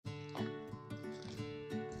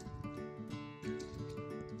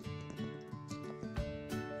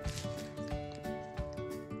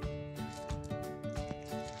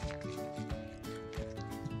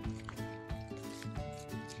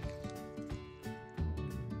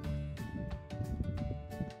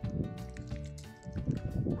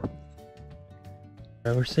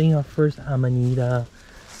We're seeing our first Amanita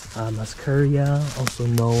Muscaria, also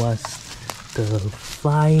known as the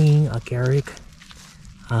flying agaric.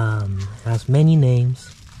 It has many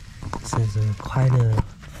names. This is quite a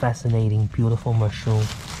fascinating, beautiful mushroom.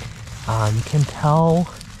 You can tell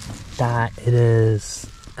that it is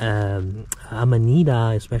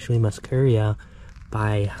Amanita, especially Muscaria,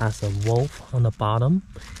 has a wolf on the bottom,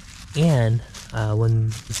 and when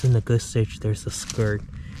it's in the good stage, there's a skirt,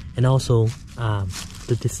 and also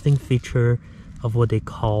the distinct feature of what they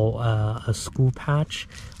call a school patch.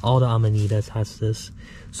 All the Amanitas has this.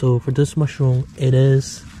 So for this mushroom, it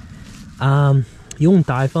is you won't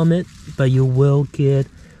die from it, but you will get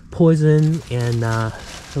poison and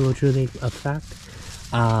hallucinogenic effect.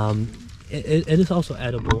 It is also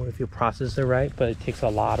edible if you process it right, but it takes a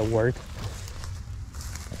lot of work.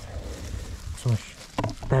 So much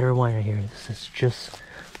better wine right here. This is just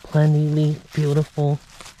plenty beautiful.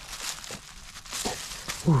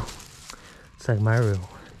 Ooh, it's like Mario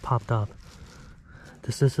popped up.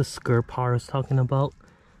 This is the skirt part I was talking about.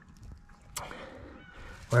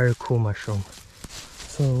 Very cool mushroom.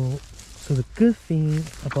 So the good thing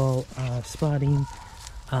about spotting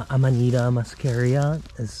Amanita Muscaria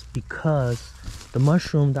is because the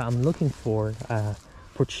mushroom that I'm looking for,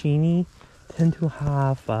 Porcini, tend to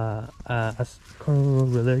have a kind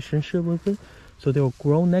of relationship with it, so they will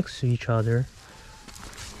grow next to each other.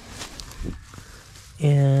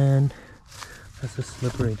 And that's a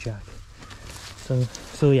slippery jack.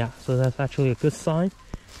 So yeah, so that's actually a good sign.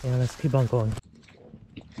 And let's keep on going.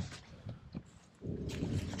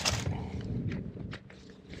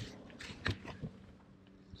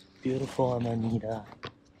 Beautiful Amanita.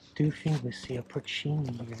 Do you think we see a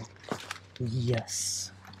Porcini here?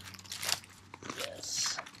 Yes.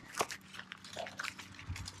 Yes.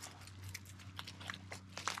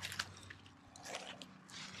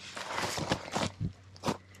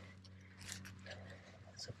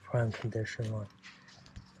 It's a prime condition one.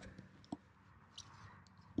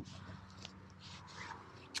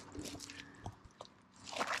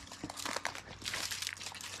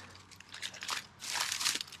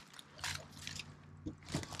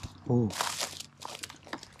 Ooh,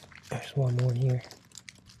 there's one more here.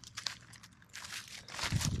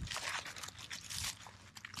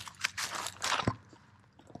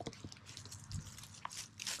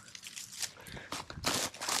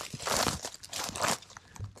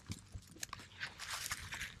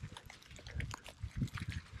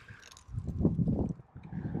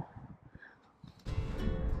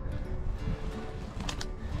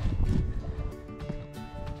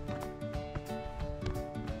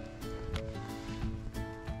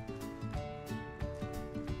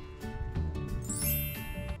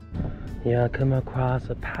 Yeah, I came across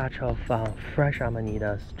a patch of fresh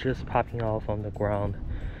Amanitas just popping off on the ground.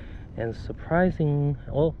 And surprising,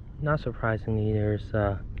 well, not surprisingly, there's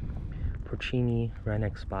Porcini right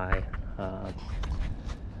next by.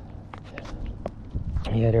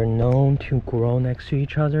 Yeah, they're known to grow next to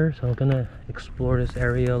each other, so I'm gonna explore this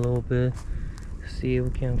area a little bit, see if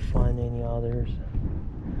we can find any others.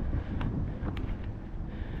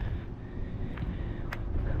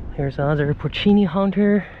 Here's another Porcini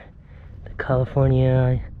hunter.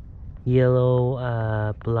 California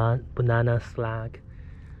yellow banana slag.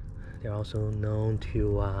 They're also known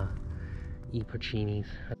to eat porcinis.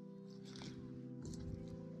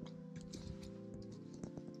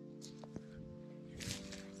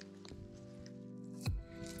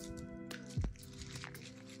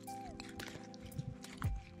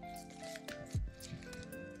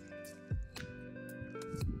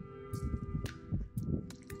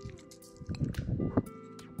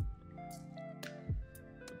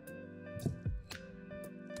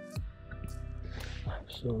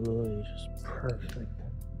 Absolutely just perfect.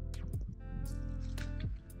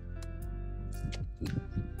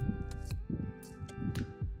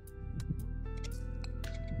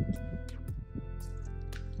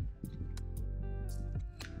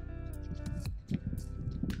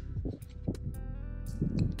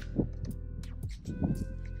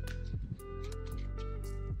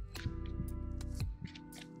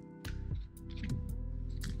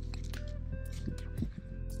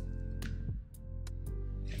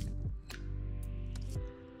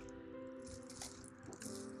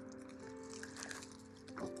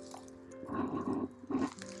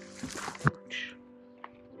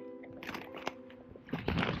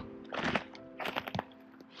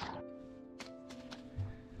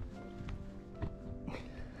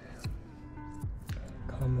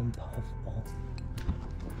 Common puffball.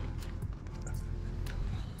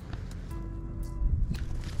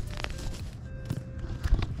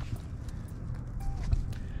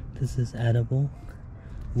 This is edible.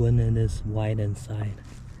 when it is white inside.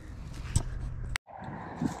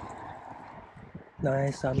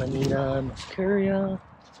 Nice Amanita Muscaria.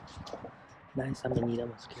 Nice Amanita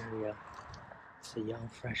Muscaria. It's a young,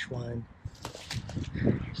 fresh one.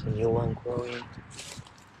 There's a new one growing.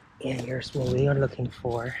 And here's what we are looking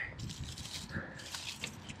for.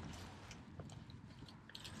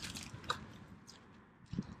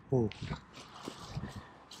 Ooh.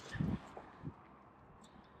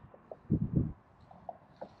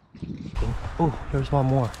 Oh, there's one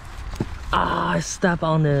more. Ah, I stepped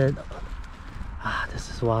on it. Ah, this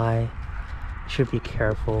is why you should be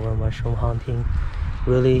careful when mushroom hunting.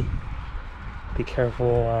 Really be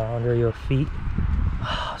careful under your feet.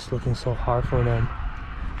 Ah, it's looking so hard for them.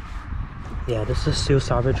 Yeah, this is still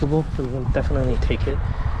salvageable, so we can definitely take it.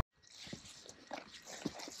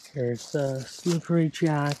 There's a slippery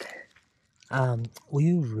jack. What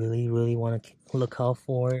you really want to look out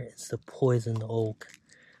for is the poison oak.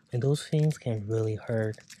 And those things can really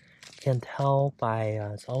hurt. You can tell by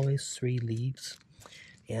it's always 3 leaves,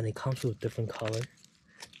 and it comes with different color.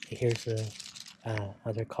 Here's a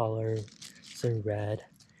other color. It's in red.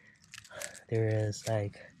 There is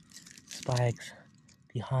like spikes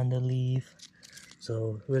behind the leaf,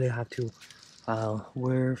 so really have to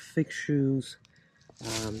wear thick shoes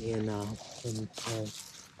and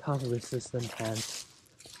tough-resistant pants.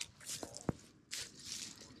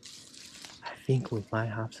 I think we might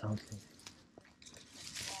have something.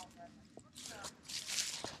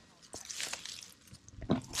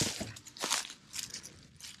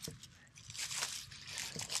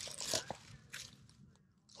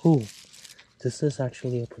 Oh, this is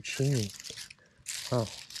actually a porcini. Oh,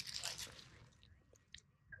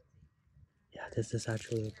 yeah, this is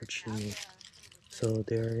actually a porcini. So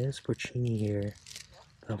there is porcini here,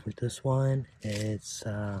 but with this one, it's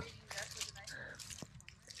a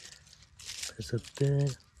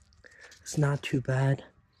bit. It's not too bad,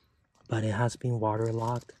 but it has been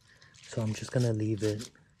waterlogged, so I'm just gonna leave it.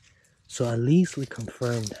 So at least we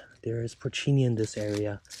confirmed there is porcini in this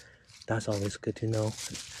area. That's always good to know.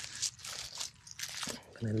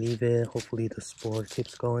 I'm gonna leave it. Hopefully the spore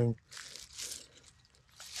keeps going.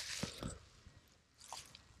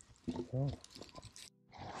 Oh.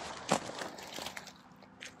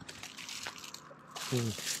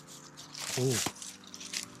 Ooh. Ooh.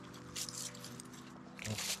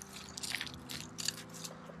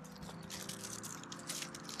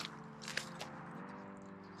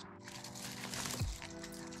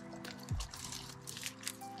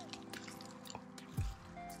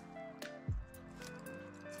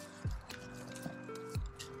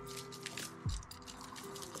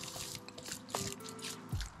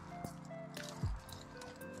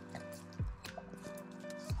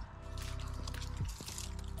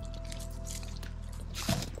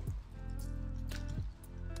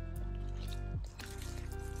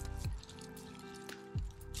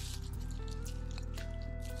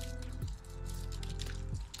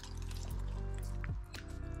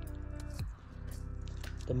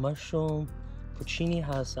 The mushroom porcini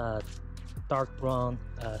has dark brown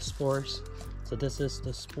spores, so this is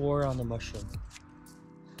the spore on the mushroom.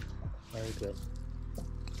 Very good.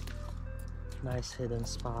 Nice hidden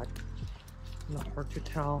spot. Not hard to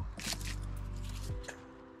tell.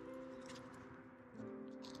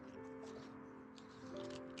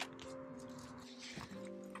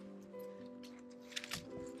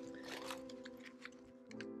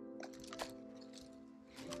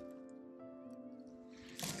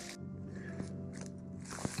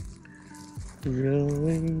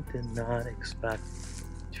 Really did not expect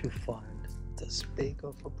to find this big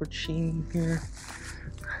of a porcini here.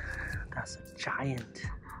 That's a giant.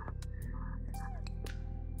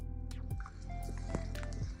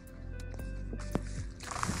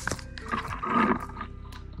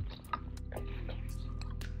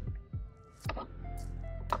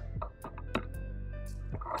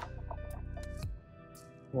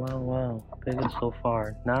 Wow, biggest so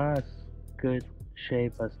far. Not as good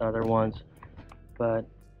shape as other ones, but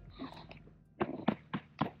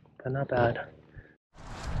not bad.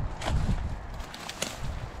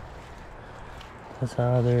 That's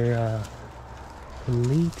another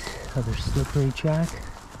elite, other slippery jack.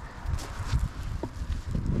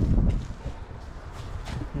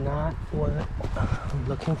 Not what I'm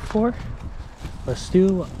looking for, but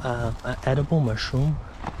still an edible mushroom.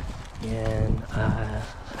 And I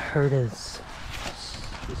heard it's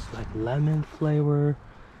like lemon flavor.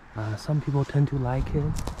 Some people tend to like it.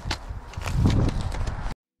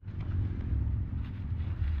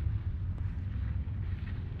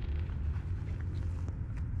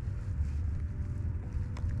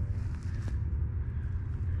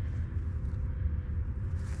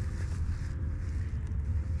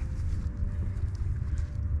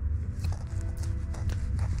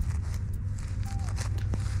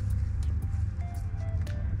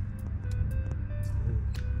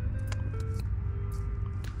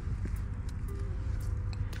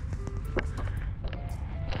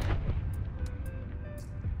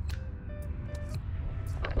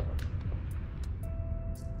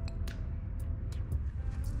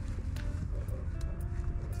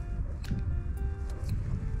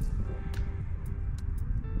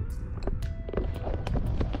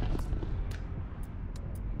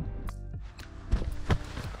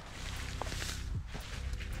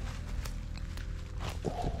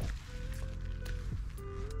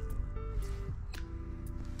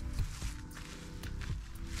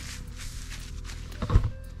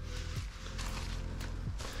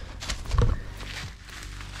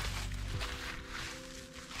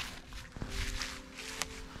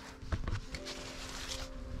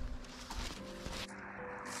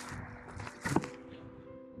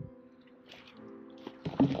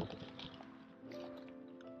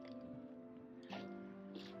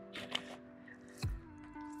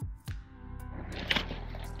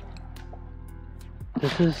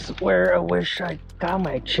 This is where I wish I got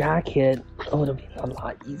my jacket. It would have been a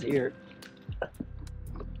lot easier.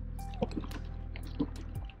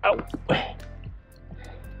 Ow!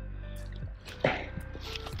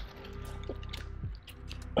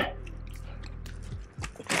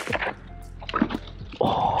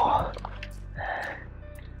 Oh,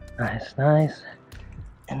 nice, nice.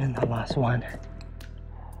 And then the last one.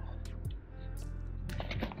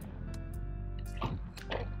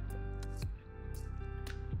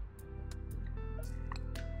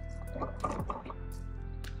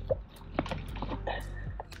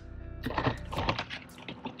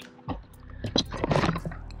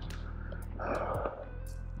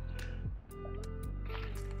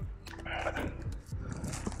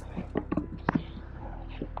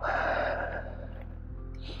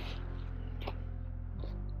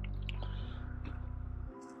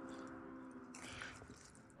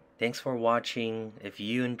 Thanks for watching. If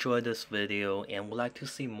you enjoyed this video and would like to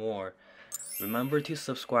see more, remember to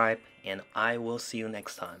subscribe and I will see you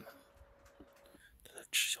next time.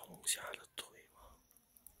 吃小龙虾了。